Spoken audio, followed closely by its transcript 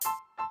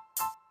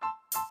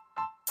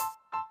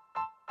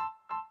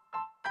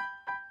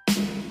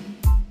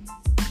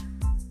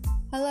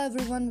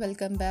everyone,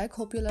 welcome back.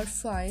 Hope you all are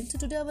fine. So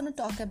today I want to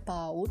talk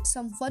about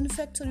some fun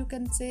facts, or you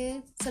can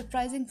say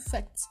surprising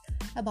facts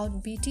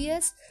about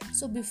BTS.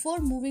 So before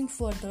moving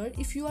further,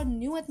 if you are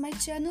new at my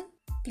channel,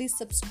 please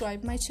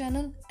subscribe my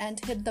channel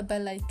and hit the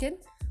bell icon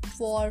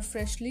for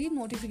freshly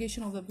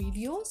notification of the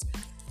videos.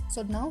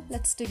 So now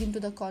let's dig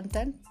into the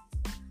content.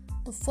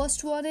 The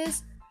first one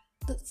is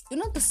the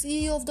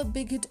CEO of the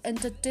Big Hit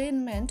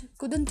Entertainment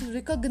couldn't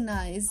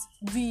recognize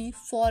V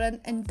for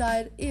an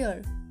entire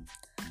year.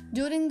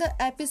 During the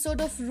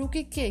episode of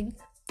Rookie King,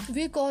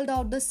 we called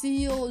out the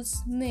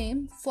CEO's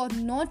name for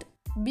not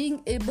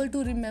being able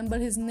to remember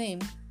his name.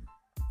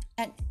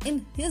 And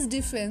in his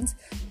defense,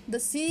 the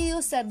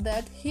CEO said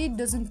that he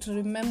doesn't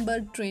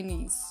remember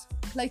trainees.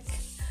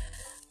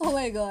 Oh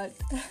my god.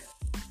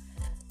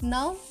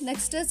 Now,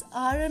 next is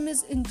RM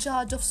is in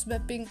charge of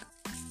sweeping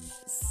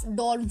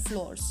dorm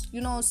floors.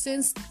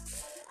 Since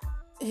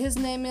his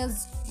name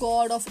is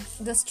God of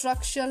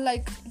Destruction,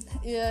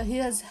 he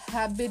has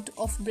habit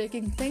of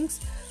breaking things,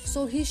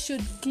 so he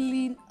should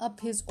clean up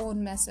his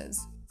own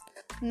messes.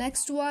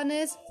 Next one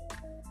is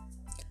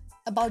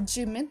about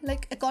Jimin.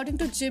 According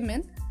to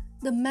Jimin,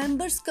 the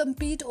members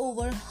compete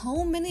over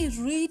how many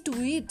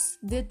retweets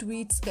their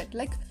tweets get.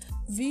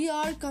 We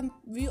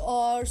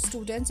are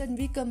students and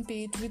we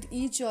compete with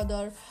each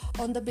other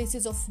on the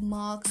basis of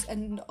marks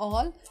and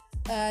all,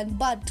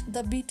 but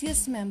the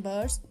BTS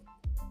members,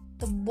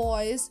 the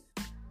boys,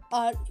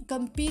 are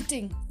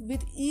competing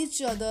with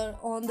each other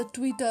on the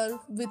Twitter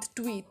with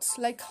tweets,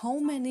 how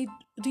many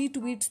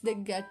retweets they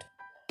get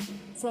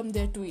from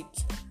their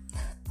tweets.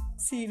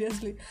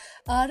 Seriously,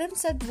 RM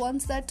said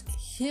once that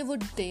he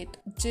would date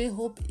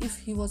J-Hope if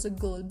he was a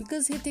girl,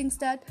 because he thinks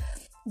that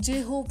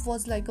J-Hope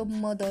was like a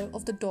mother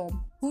of the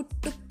dorm who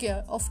took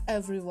care of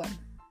everyone.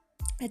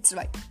 It's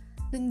right.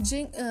 Then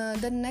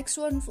the next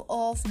one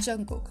of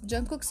Jungkook.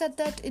 Jungkook said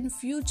that in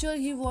future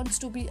he wants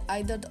to be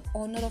either the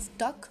owner of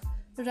Duck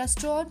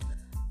restaurant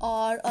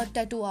or a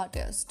tattoo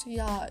artist.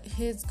 Yeah,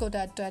 he's good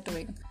at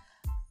tattooing.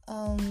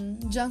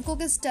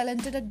 Jungkook is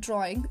talented at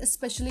drawing,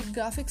 especially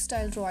graphic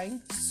style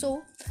drawing,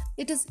 so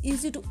it is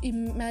easy to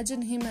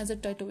imagine him as a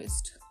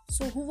tattooist.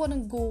 So who wanna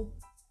go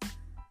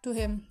to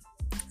him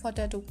for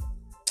tattoo?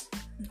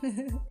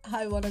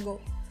 I wanna go.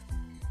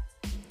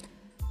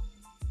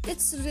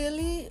 It's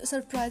really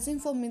surprising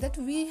for me that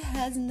V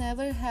has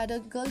never had a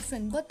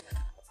girlfriend, but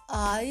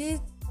I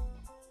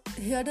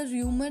heard a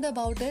rumor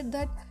about it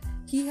that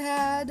he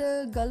had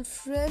a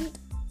girlfriend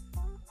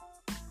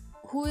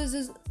who is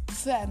his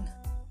fan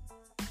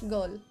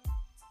girl.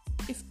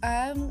 If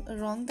I am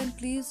wrong, then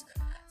please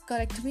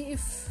correct me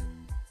if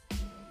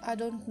I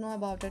don't know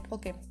about it.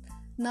 Okay.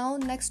 Now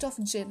next of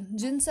Jin.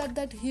 Jin said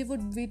that he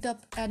would beat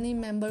up any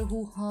member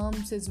who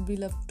harms his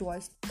beloved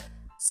toys,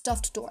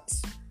 stuffed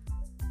toys.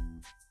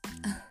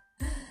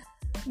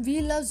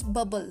 V loves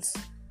bubbles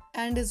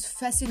and is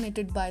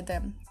fascinated by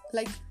them.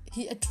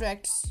 He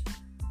attracts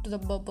to the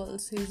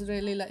bubbles. He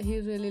really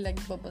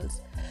likes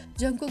bubbles.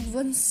 Jungkook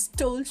once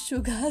stole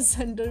Suga's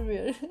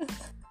underwear.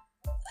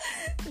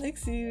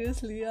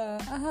 Seriously,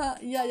 yeah.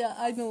 Yeah,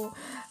 I know.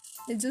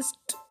 I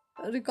just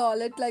recall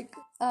it.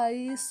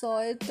 I saw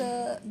it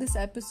this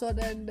episode,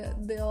 and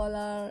they all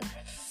are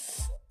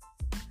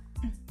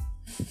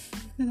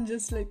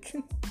just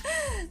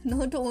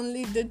not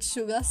only did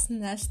Suga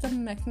snatch the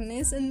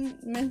McNays and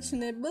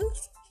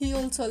mentionables, he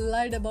also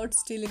lied about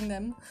stealing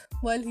them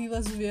while he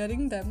was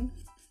wearing them.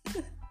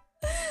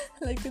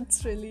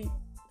 It's really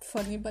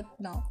funny, but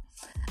now,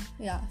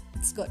 yeah,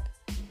 it's good.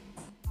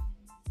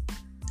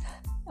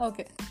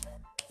 Okay,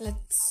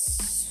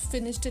 let's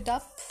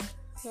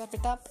wrap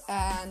it up,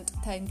 and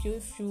thank you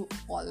if you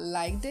all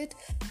liked it,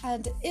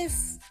 and if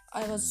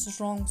I was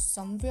wrong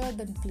somewhere,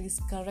 then please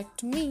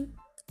correct me.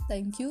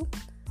 Thank you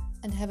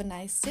and have a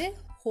nice day.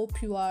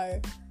 Hope you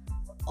are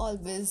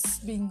always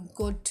being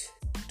good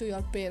to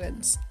your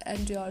parents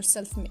and your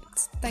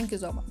self-mates. Thank you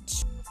so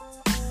much.